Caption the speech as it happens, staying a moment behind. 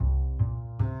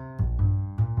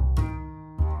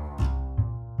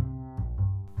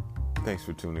Thanks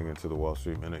for tuning into the Wall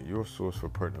Street Minute, your source for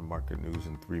pertinent market news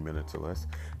in 3 minutes or less.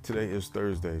 Today is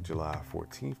Thursday, July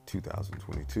 14th,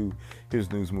 2022.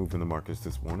 Here's news moving the markets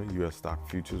this morning. U.S. stock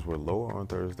futures were lower on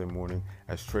Thursday morning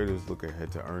as traders look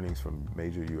ahead to earnings from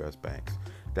major U.S. banks.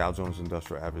 Dow Jones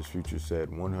Industrial Average futures said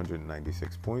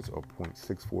 196 points or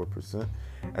 0.64%.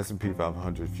 S&P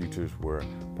 500 futures were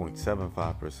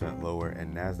 0.75% lower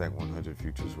and NASDAQ 100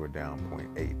 futures were down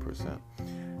 0.8%.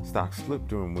 Stocks slipped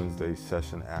during Wednesday's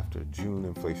session after June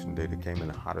inflation data came in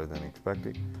hotter than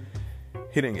expected,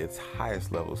 hitting its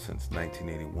highest level since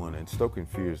 1981 and stoking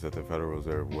fears that the Federal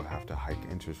Reserve will have to hike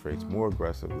interest rates more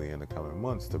aggressively in the coming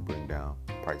months to bring down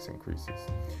price increases.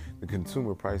 The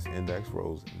Consumer Price Index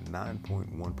rose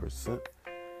 9.1%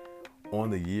 on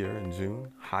the year in June,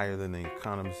 higher than the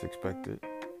economists expected,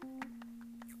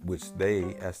 which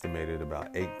they estimated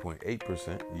about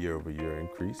 8.8% year-over-year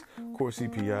increase. Core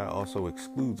CPI also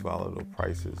excludes volatile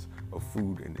prices of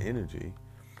food and energy,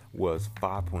 was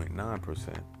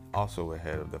 5.9%, also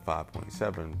ahead of the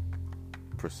 5.7%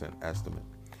 estimate.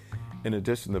 In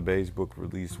addition, the beige book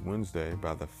released Wednesday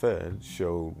by the Fed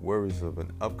showed worries of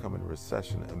an upcoming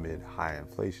recession amid high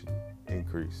inflation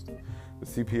increased. The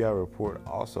CPI report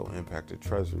also impacted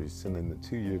Treasuries, sending the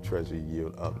 2-year Treasury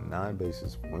yield up 9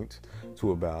 basis points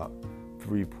to about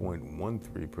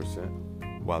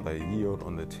 3.13%, while the yield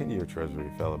on the 10-year Treasury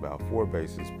fell about 4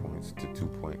 basis points to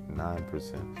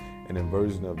 2.9%. An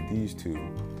inversion of these two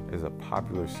is a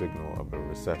popular signal of a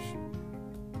recession.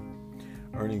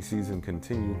 Earnings season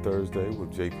continued Thursday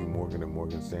with JP Morgan and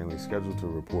Morgan Stanley scheduled to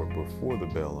report before the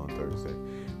bell on Thursday.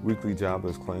 Weekly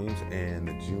jobless claims and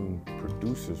the June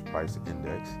Producers Price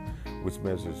Index, which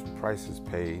measures prices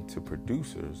paid to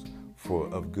producers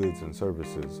of goods and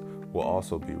services, will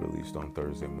also be released on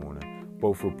Thursday morning.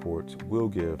 Both reports will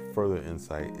give further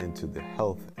insight into the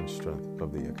health and strength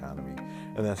of the economy.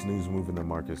 And that's news moving the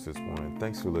markets this morning.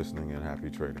 Thanks for listening and happy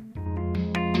trading.